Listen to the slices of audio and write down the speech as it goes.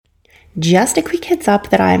Just a quick heads up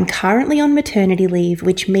that I am currently on maternity leave,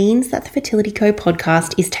 which means that the Fertility Co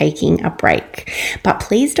podcast is taking a break. But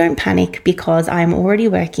please don't panic because I'm already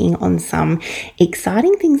working on some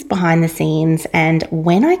exciting things behind the scenes. And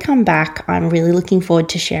when I come back, I'm really looking forward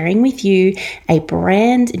to sharing with you a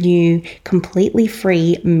brand new, completely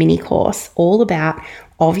free mini course all about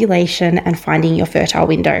ovulation and finding your fertile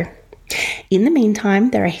window. In the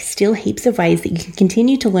meantime, there are still heaps of ways that you can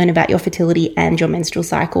continue to learn about your fertility and your menstrual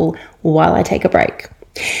cycle while I take a break.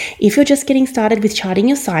 If you're just getting started with charting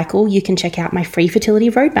your cycle, you can check out my free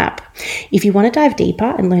fertility roadmap. If you want to dive deeper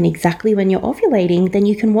and learn exactly when you're ovulating, then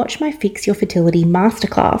you can watch my Fix Your Fertility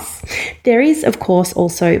masterclass. There is, of course,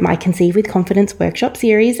 also my Conceive with Confidence workshop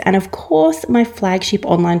series and, of course, my flagship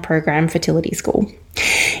online program, Fertility School.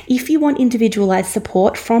 If you want individualized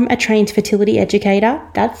support from a trained fertility educator,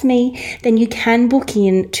 that's me, then you can book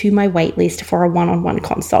in to my waitlist for a one-on-one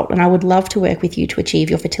consult, and I would love to work with you to achieve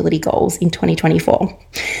your fertility goals in 2024.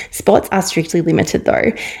 Spots are strictly limited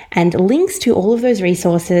though, and links to all of those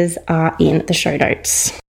resources are in the show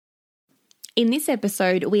notes. In this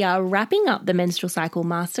episode, we are wrapping up the Menstrual Cycle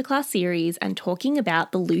Masterclass series and talking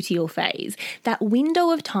about the luteal phase, that window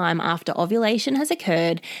of time after ovulation has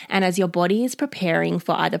occurred and as your body is preparing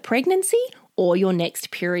for either pregnancy or your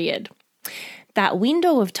next period. That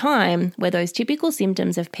window of time where those typical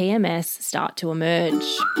symptoms of PMS start to emerge.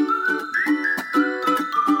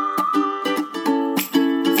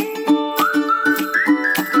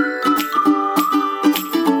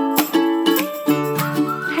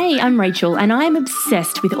 I'm Rachel and I am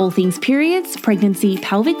obsessed with all things periods, pregnancy,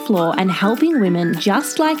 pelvic floor and helping women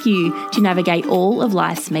just like you to navigate all of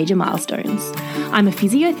life's major milestones. I'm a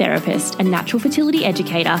physiotherapist and natural fertility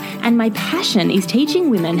educator and my passion is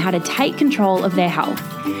teaching women how to take control of their health.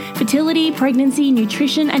 Fertility, pregnancy,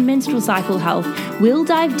 nutrition and menstrual cycle health, we'll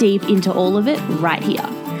dive deep into all of it right here.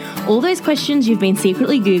 All those questions you've been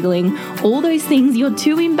secretly Googling, all those things you're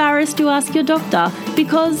too embarrassed to ask your doctor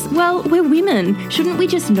because, well, we're women. Shouldn't we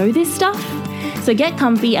just know this stuff? So get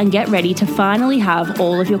comfy and get ready to finally have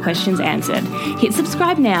all of your questions answered. Hit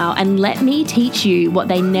subscribe now and let me teach you what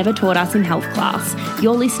they never taught us in health class.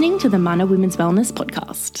 You're listening to the Mana Women's Wellness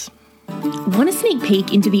Podcast. Want a sneak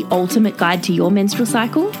peek into the ultimate guide to your menstrual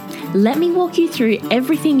cycle? Let me walk you through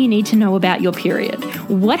everything you need to know about your period,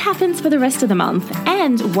 what happens for the rest of the month,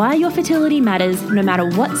 and why your fertility matters no matter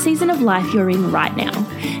what season of life you're in right now.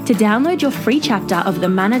 To download your free chapter of the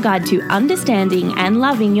Mana Guide to Understanding and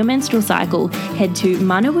Loving Your Menstrual Cycle, head to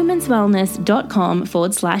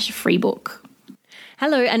manawomenswellness.com/freebook.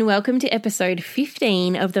 Hello and welcome to episode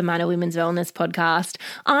 15 of the Mana Women's Wellness Podcast.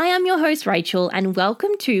 I am your host Rachel and welcome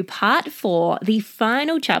to part 4, the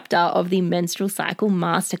final chapter of the Menstrual Cycle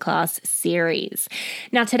Masterclass series.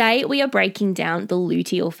 Now today we are breaking down the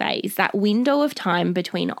luteal phase, that window of time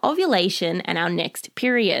between ovulation and our next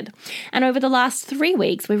period. And over the last 3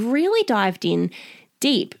 weeks we've really dived in.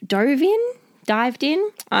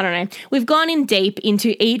 We've gone in deep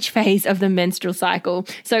into each phase of the menstrual cycle.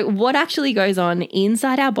 So what actually goes on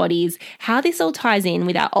inside our bodies, how this all ties in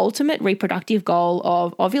with our ultimate reproductive goal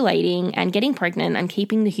of ovulating and getting pregnant and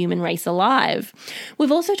keeping the human race alive.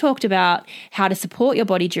 We've also talked about how to support your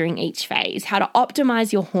body during each phase, how to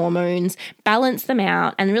optimize your hormones, balance them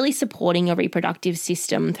out, and really supporting your reproductive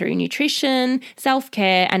system through nutrition,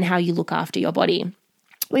 self-care, and how you look after your body.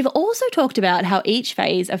 We've also talked about how each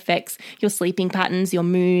phase affects your sleeping patterns, your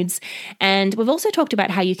moods, and we've also talked about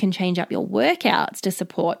how you can change up your workouts to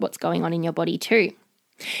support what's going on in your body too.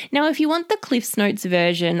 Now, if you want the Cliff's Notes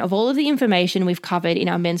version of all of the information we've covered in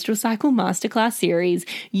our Menstrual Cycle Masterclass series,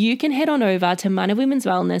 you can head on over to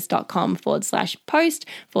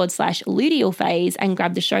manawomenswellness.com/post/luteal phase and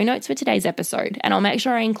grab the show notes for today's episode. And I'll make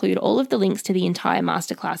sure I include all of the links to the entire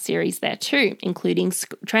Masterclass series there too, including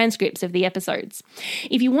transcripts of the episodes.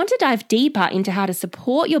 If you want to dive deeper into how to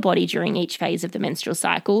support your body during each phase of the menstrual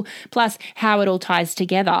cycle, plus how it all ties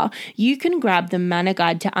together, you can grab the Mana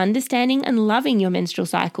Guide to Understanding and Loving Your Menstrual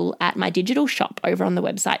Cycle at my digital shop over on the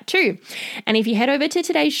website too. And if you head over to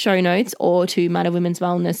today's show notes or to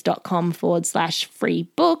manawomenswellness.com/free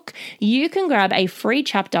book, you can grab a free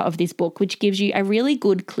chapter of this book, which gives you a really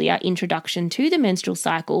good, clear introduction to the menstrual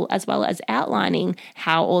cycle, as well as outlining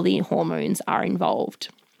how all the hormones are involved.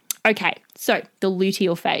 Okay, so the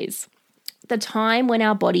luteal phase. the time when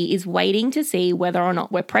our body is waiting to see whether or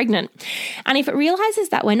not we're pregnant. And if it realizes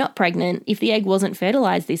that we're not pregnant, if the egg wasn't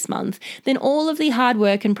fertilized this month, then all of the hard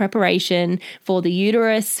work and preparation for the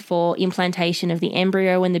uterus, for implantation of the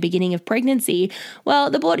embryo and the beginning of pregnancy,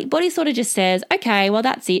 well, the body sort of just says, okay, well,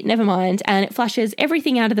 that's it, never mind, and it flushes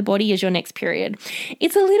everything out of the body as your next period.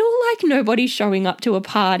 It's a little like nobody's showing up to a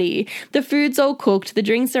party. The food's all cooked, the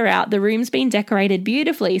drinks are out, the room's been decorated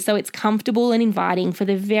beautifully, so it's comfortable and inviting for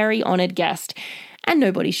the very honoured guest, and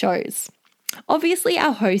nobody shows. Obviously,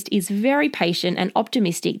 our host is very patient and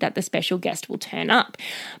optimistic that the special guest will turn up,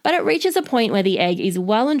 but it reaches a point where the egg is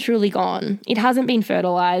well and truly gone. It hasn't been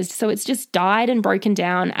fertilized, so it's just died and broken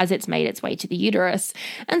down as it's made its way to the uterus.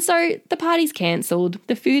 And so the party's cancelled,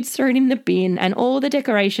 the food's thrown in the bin, and all the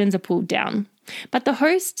decorations are pulled down. But the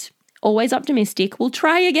host, always optimistic, will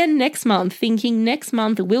try again next month, thinking next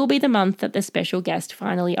month will be the month that the special guest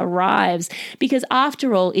finally arrives. Because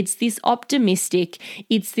after all, it's this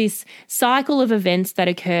cycle of events that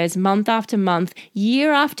occurs month after month,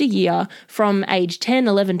 year after year, from age 10,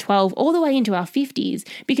 11, 12, all the way into our 50s.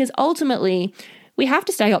 Because ultimately, we have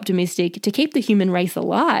to stay optimistic to keep the human race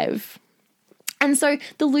alive. And so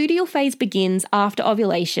the luteal phase begins after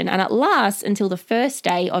ovulation and it lasts until the first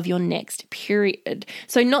day of your next period.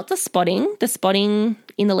 So not the spotting. The spotting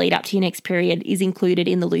in the lead up to your next period is included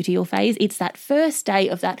in the luteal phase. It's that first day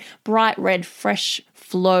of that bright red, fresh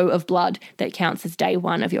flow of blood that counts as day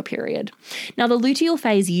one of your period. Now, the luteal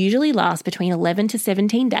phase usually lasts between 11 to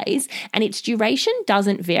 17 days, and its duration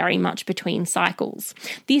doesn't vary much between cycles.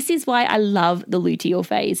 This is why I love the luteal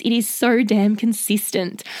phase. It is so damn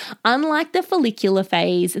consistent. Unlike the follicular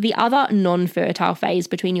phase, the other non-fertile phase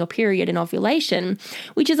between your period and ovulation,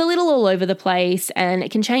 which is a little all over the place and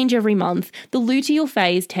it can change every month, the luteal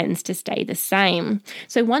phase tends to stay the same.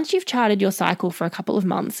 So once you've charted your cycle for a couple of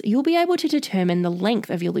months, you'll be able to determine the length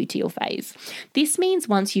of your luteal phase. This means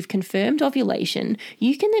once you've confirmed ovulation,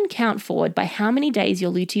 you can then count forward by how many days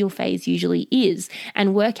your luteal phase usually is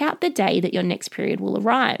and work out the day that your next period will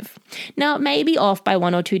arrive. Now, it may be off by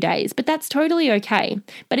 1 or 2 days, but that's totally okay.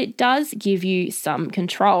 But it does give you some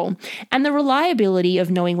control. And the reliability of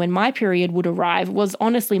knowing when my period would arrive was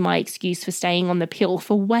honestly my excuse for staying on the pill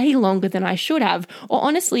for way longer than I should have, or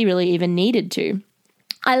honestly really even needed to.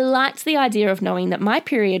 I liked the idea of knowing that my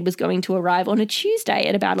period was going to arrive on a Tuesday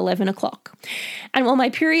at about 11 o'clock. And while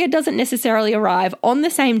my period doesn't necessarily arrive on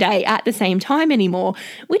the same day at the same time anymore,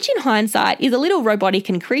 which in hindsight is a little robotic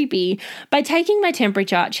and creepy, by taking my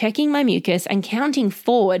temperature, checking my mucus, and counting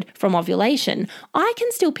forward from ovulation, I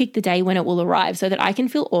can still pick the day when it will arrive so that I can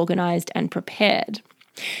feel organised and prepared.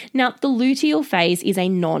 Now, the luteal phase is a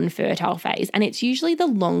non-fertile phase, and it's usually the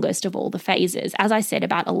longest of all the phases, as I said,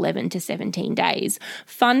 about 11 to 17 days.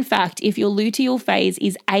 Fun fact, if your luteal phase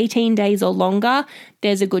is 18 days or longer,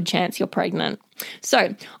 there's a good chance you're pregnant.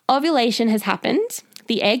 So, ovulation has happened.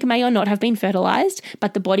 The egg may or not have been fertilized,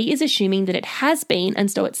 but the body is assuming that it has been,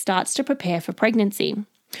 and so it starts to prepare for pregnancy.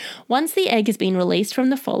 Once the egg has been released from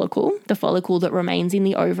the follicle that remains in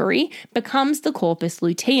the ovary becomes the corpus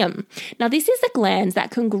luteum. Now, this is a gland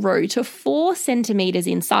that can grow to 4 centimeters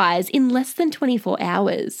in size in less than 24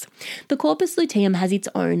 hours. The corpus luteum has its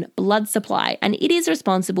own blood supply, and it is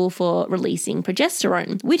responsible for releasing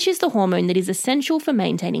progesterone, which is the hormone that is essential for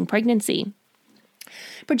maintaining pregnancy.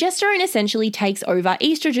 Progesterone essentially takes over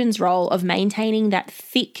estrogen's role of maintaining that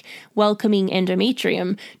thick, welcoming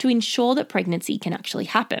endometrium to ensure that pregnancy can actually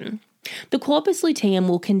happen. The corpus luteum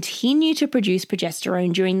will continue to produce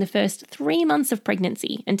progesterone during the first 3 months of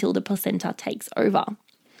pregnancy until the placenta takes over.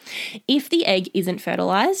 If the egg isn't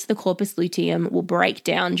fertilized, the corpus luteum will break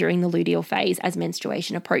down during the luteal phase as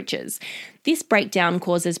menstruation approaches. This breakdown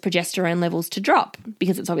causes progesterone levels to drop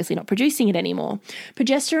because it's obviously not producing it anymore.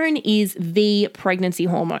 Progesterone is the pregnancy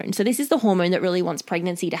hormone. So this is the hormone that really wants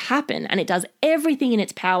pregnancy to happen, and it does everything in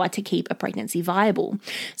its power to keep a pregnancy viable.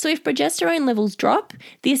 So if progesterone levels drop,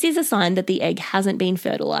 this is a sign that the egg hasn't been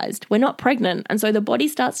fertilized. We're not pregnant, and so the body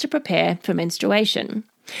starts to prepare for menstruation.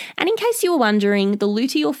 And in case you were wondering, the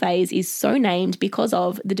luteal phase is so named because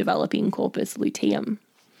of the developing corpus luteum.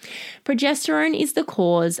 Progesterone is the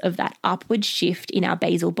cause of that upward shift in our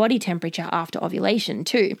basal body temperature after ovulation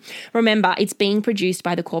too. Remember, it's being produced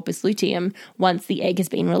by the corpus luteum once the egg has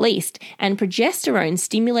been released, and progesterone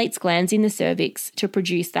stimulates glands in the cervix to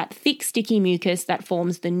produce that thick, sticky mucus that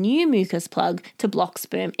forms the new mucus plug to block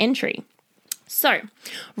sperm entry. So,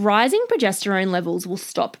 rising progesterone levels will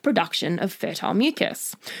stop production of fertile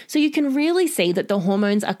mucus. So you can really see that the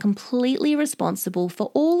hormones are completely responsible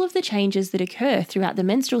for all of the changes that occur throughout the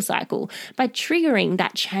menstrual cycle by triggering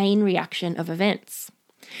that chain reaction of events.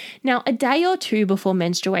 Now, a day or two before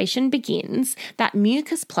menstruation begins, that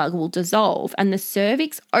mucus plug will dissolve and the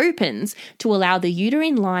cervix opens to allow the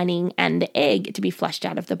uterine lining and the egg to be flushed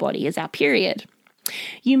out of the body as our period.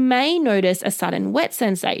 You may notice a sudden wet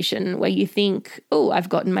sensation where you think, oh, I've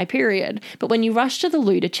gotten my period. But when you rush to the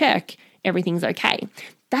loo to check, everything's okay.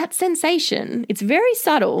 That sensation, it's very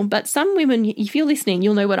subtle, but some women, if you're listening,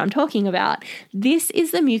 you'll know what I'm talking about. This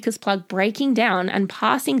is the mucus plug breaking down and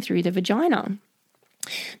passing through the vagina.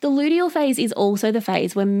 The luteal phase is also the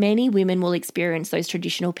phase where many women will experience those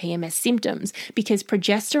traditional PMS symptoms because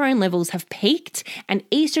progesterone levels have peaked and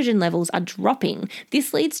estrogen levels are dropping.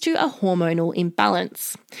 This leads to a hormonal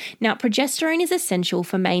imbalance. Now, progesterone is essential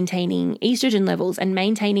for maintaining estrogen levels and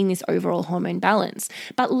maintaining this overall hormone balance,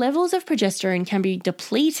 but levels of progesterone can be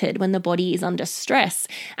depleted when the body is under stress,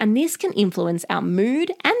 and this can influence our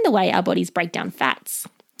mood and the way our bodies break down fats.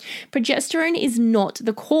 Progesterone is not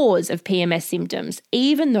the cause of PMS symptoms,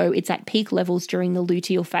 even though it's at peak levels during the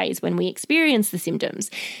luteal phase when we experience the symptoms.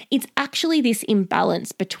 It's actually this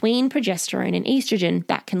imbalance between progesterone and estrogen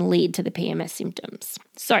that can lead to the PMS symptoms.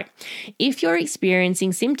 So, if you're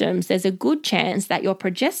experiencing symptoms, there's a good chance that your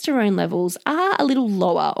progesterone levels are a little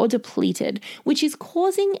lower or depleted, which is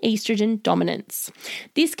causing estrogen dominance.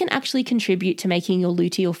 This can actually contribute to making your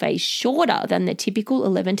luteal phase shorter than the typical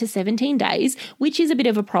 11 to 17 days, which is a bit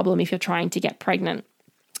of a problem if you're trying to get pregnant.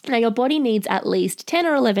 Now, your body needs at least 10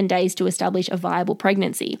 or 11 days to establish a viable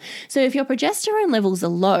pregnancy. So if your progesterone levels are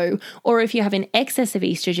low, or if you have an excess of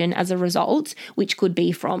estrogen as a result, which could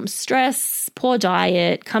be from stress, poor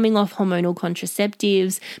diet, coming off hormonal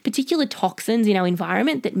contraceptives, particular toxins in our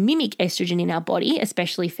environment that mimic estrogen in our body,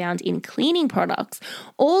 especially found in cleaning products,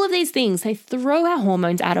 all of these things, they throw our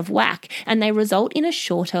hormones out of whack and they result in a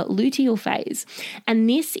shorter luteal phase. And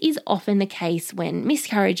this is often the case when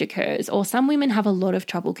miscarriage occurs or some women have a lot of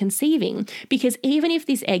trouble conceiving, because even if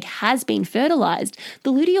this egg has been fertilized,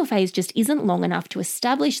 the luteal phase just isn't long enough to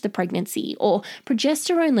establish the pregnancy, or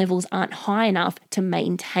progesterone levels aren't high enough to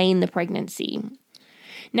maintain the pregnancy.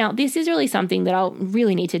 Now, this is really something that I'll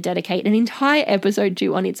really need to dedicate an entire episode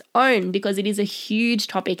to on its own because it is a huge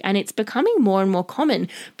topic and it's becoming more and more common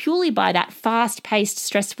purely by that fast-paced,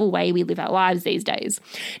 stressful way we live our lives these days.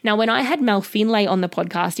 Now, when I had Mel Finlay on the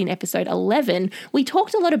podcast in episode 11, we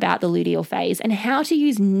talked a lot about the luteal phase and how to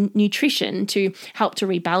use nutrition to help to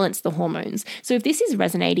rebalance the hormones. So if this is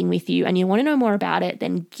resonating with you and you want to know more about it,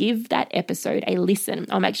 then give that episode a listen.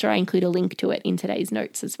 I'll make sure I include a link to it in today's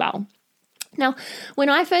notes as well. Now, when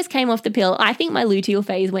I first came off the pill, I think my luteal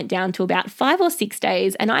phase went down to about 5 or 6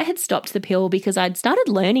 days, and I had stopped the pill because I'd started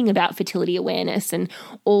learning about fertility awareness and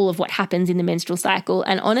all of what happens in the menstrual cycle,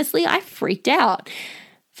 and honestly, I freaked out.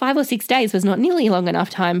 5 or 6 days was not nearly long enough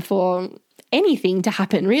time for anything to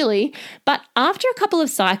happen, really. But after a couple of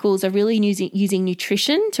cycles of really using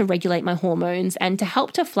nutrition to regulate my hormones and to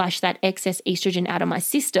help to flush that excess estrogen out of my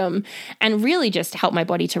system and really just help my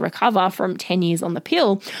body to recover from 10 years on the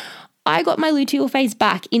pill, I got my luteal phase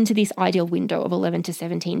back into this ideal window of 11 to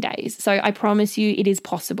 17 days. So I promise you it is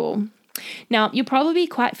possible. Now, you're probably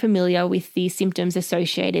quite familiar with the symptoms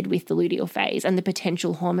associated with the luteal phase and the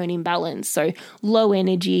potential hormone imbalance. So low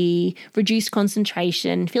energy, reduced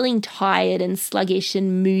concentration, feeling tired and sluggish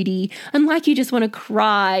and moody, and like you just want to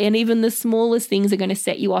cry, and even the smallest things are going to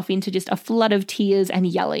set you off into just a flood of tears and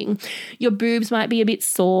yelling. Your boobs might be a bit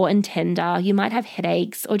sore and tender, you might have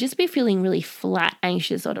headaches, or just be feeling really flat,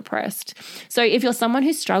 anxious or depressed. So if you're someone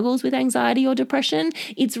who struggles with anxiety or depression,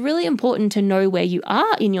 it's really important to know where you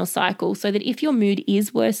are in your cycle, so that if your mood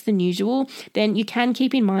is worse than usual, then you can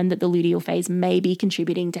keep in mind that the luteal phase may be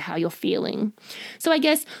contributing to how you're feeling. So I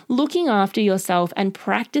guess looking after yourself and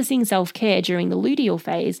practicing self-care during the luteal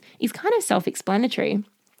phase is kind of self-explanatory.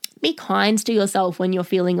 Be kind to yourself when you're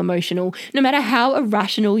feeling emotional, no matter how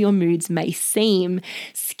irrational your moods may seem.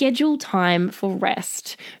 Schedule time for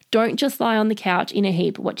rest. Don't just lie on the couch in a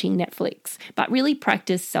heap watching Netflix, but really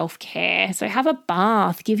practice self-care. So have a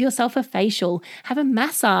bath, give yourself a facial, have a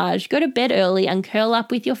massage, go to bed early and curl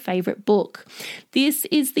up with your favorite book. This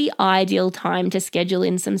is the ideal time to schedule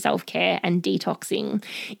in some self-care and detoxing.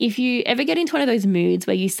 If you ever get into one of those moods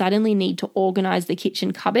where you suddenly need to organize the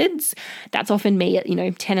kitchen cupboards, that's often me at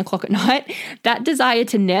 10 o'clock at night, that desire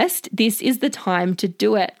to nest, this is the time to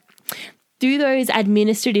do it. Do those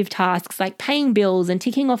administrative tasks like paying bills and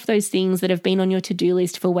ticking off those things that have been on your to-do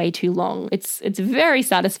list for way too long. It's very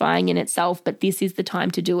satisfying in itself, but this is the time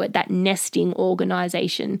to do it. That nesting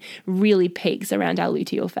organization really peaks around our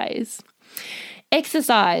luteal phase.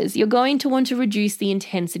 Exercise. You're going to want to reduce the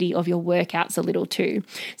intensity of your workouts a little too.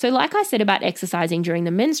 So like I said about exercising during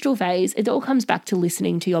the menstrual phase, it all comes back to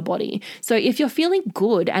listening to your body. So if you're feeling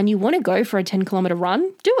good and you want to go for a 10-kilometer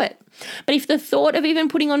run, do it. But if the thought of even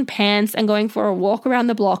putting on pants and going for a walk around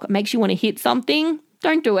the block makes you want to hit something,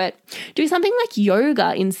 don't do it. Do something like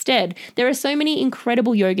yoga instead. There are so many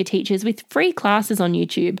incredible yoga teachers with free classes on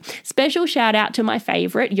YouTube. Special shout out to my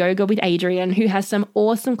favorite, Yoga with Adriene, who has some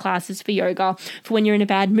awesome classes for yoga for when you're in a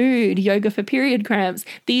bad mood, yoga for period cramps.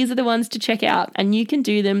 These are the ones to check out, and you can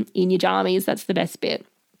do them in your jammies. That's the best bit.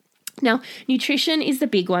 Now, nutrition is the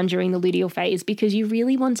big one during the luteal phase because you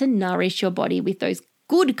really want to nourish your body with those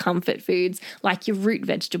good comfort foods like your root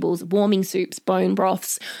vegetables, warming soups, bone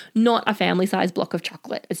broths, not a family-sized block of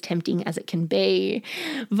chocolate, as tempting as it can be.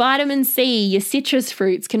 Vitamin C, your citrus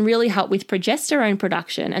fruits, can really help with progesterone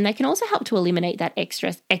production, and they can also help to eliminate that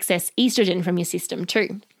excess estrogen from your system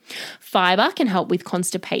too. Fiber can help with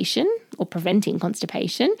constipation or preventing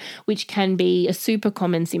constipation, which can be a super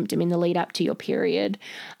common symptom in the lead up to your period.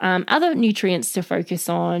 Other nutrients to focus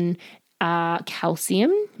on are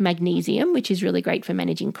calcium, magnesium, which is really great for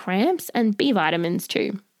managing cramps, and B vitamins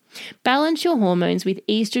too. Balance your hormones with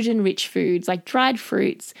estrogen-rich foods like dried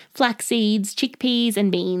fruits, flax seeds, chickpeas,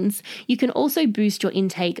 and beans. You can also boost your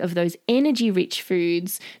intake of those energy-rich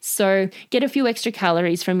foods, so get a few extra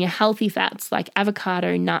calories from your healthy fats like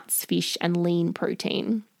avocado, nuts, fish, and lean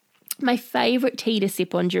protein. My favourite tea to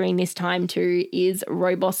sip on during this time too is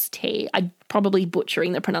Rooibos tea. I'm probably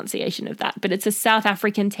butchering the pronunciation of that, but it's a South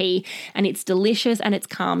African tea and it's delicious and it's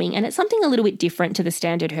calming and it's something a little bit different to the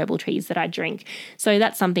standard herbal teas that I drink. So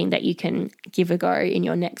that's something that you can give a go in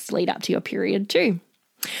your next lead up to your period too.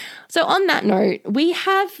 So on that note, we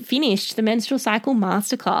have finished the Menstrual Cycle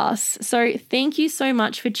Masterclass. So thank you so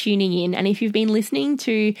much for tuning in. And if you've been listening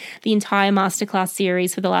to the entire Masterclass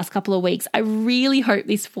series for the last couple of weeks, I really hope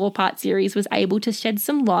this 4-part series was able to shed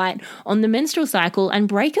some light on the menstrual cycle and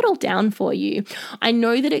break it all down for you. I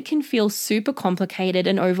know that it can feel super complicated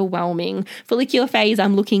and overwhelming. Follicular phase,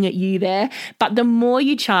 I'm looking at you there. But the more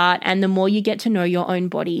you chart and the more you get to know your own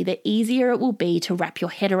body, the easier it will be to wrap your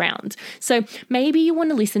head around. So maybe you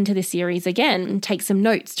want to listen to this series again and take some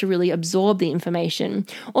notes to really absorb the information.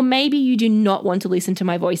 Or maybe you do not want to listen to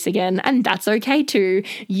my voice again, and that's okay too.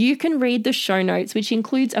 You can read the show notes, which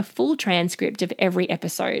includes a full transcript of every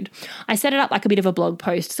episode. I set it up like a bit of a blog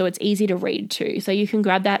post, so it's easy to read too. So you can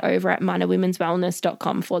grab that over at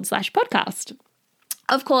manawomenswellness.com/podcast.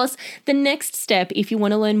 Of course, the next step, if you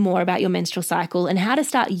want to learn more about your menstrual cycle and how to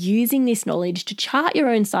start using this knowledge to chart your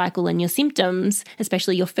own cycle and your symptoms,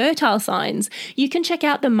 especially your fertile signs, you can check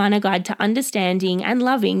out the Mana Guide to Understanding and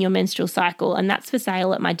Loving Your Menstrual Cycle, and that's for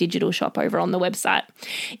sale at my digital shop over on the website.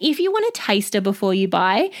 If you want a taster before you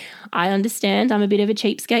buy, I understand I'm a bit of a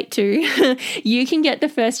cheapskate too. You can get the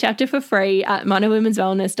first chapter for free at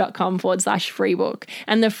manawomenswellness.com/free book.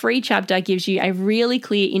 And the free chapter gives you a really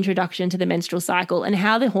clear introduction to the menstrual cycle and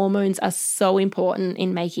how the hormones are so important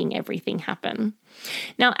in making everything happen.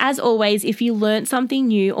 Now, as always, if you learned something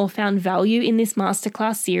new or found value in this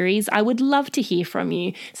masterclass series, I would love to hear from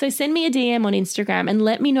you. So send me a DM on Instagram and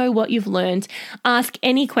let me know what you've learned. Ask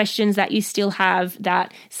any questions that you still have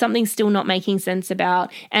that something's still not making sense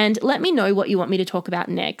about, and let me know what you want me to talk about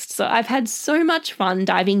next. So I've had so much fun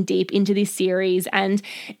diving deep into this series, and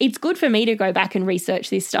it's good for me to go back and research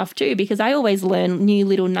this stuff too, because I always learn new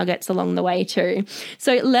little nuggets along the way too.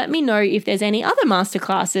 So let me know if there's any other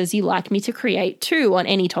masterclasses you'd like me to create too on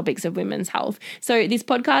any topics of women's health. So this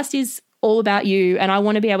podcast is all about you, and I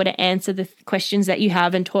want to be able to answer the questions that you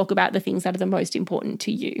have and talk about the things that are the most important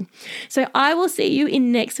to you. So I will see you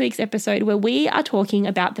in next week's episode, where we are talking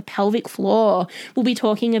about the pelvic floor. We'll be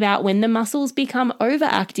talking about when the muscles become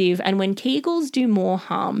overactive and when Kegels do more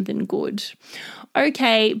harm than good.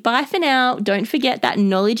 Okay, bye for now. Don't forget that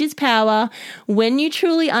knowledge is power. When you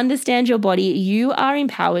truly understand your body, you are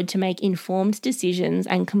empowered to make informed decisions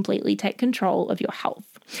and completely take control of your health.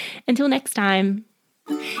 Until next time.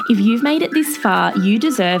 If you've made it this far, you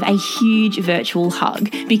deserve a huge virtual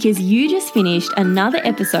hug because you just finished another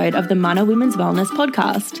episode of the Mana Women's Wellness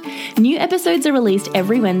podcast. New episodes are released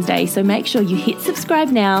every Wednesday, so make sure you hit subscribe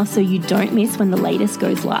now so you don't miss when the latest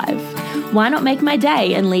goes live. Why not make my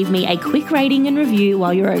day and leave me a quick rating and review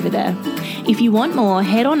while you're over there? If you want more,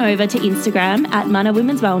 head on over to Instagram at Mana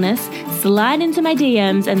Women's Wellness, slide into my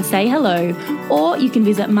DMs and say hello, or you can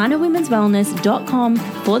visit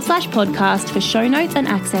manawomenswellness.com/podcast for show notes and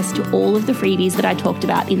access to all of the freebies that I talked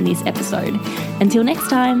about in this episode. Until next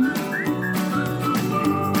time.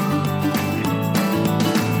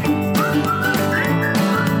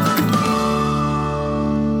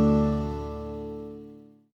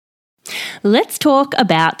 Let's talk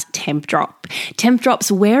about Tempdrop.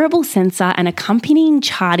 Tempdrop's wearable sensor and accompanying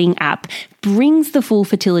charting app brings the full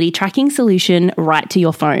fertility tracking solution right to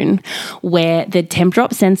your phone. Wear the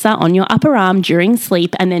Tempdrop sensor on your upper arm during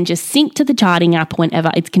sleep and then just sync to the charting app whenever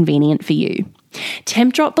it's convenient for you.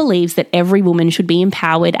 Tempdrop believes that every woman should be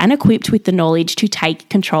empowered and equipped with the knowledge to take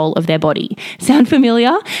control of their body. Sound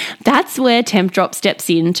familiar? That's where Tempdrop steps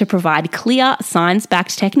in to provide clear,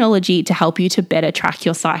 science-backed technology to help you to better track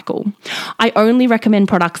your cycle. I only recommend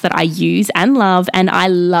products that I use and I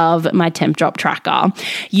love my Tempdrop tracker.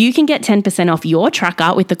 You can get 10% off your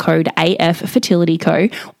tracker with the code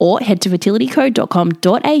AFFertilityCo or head to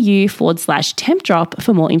fertilityco.com.au/Tempdrop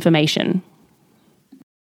for more information.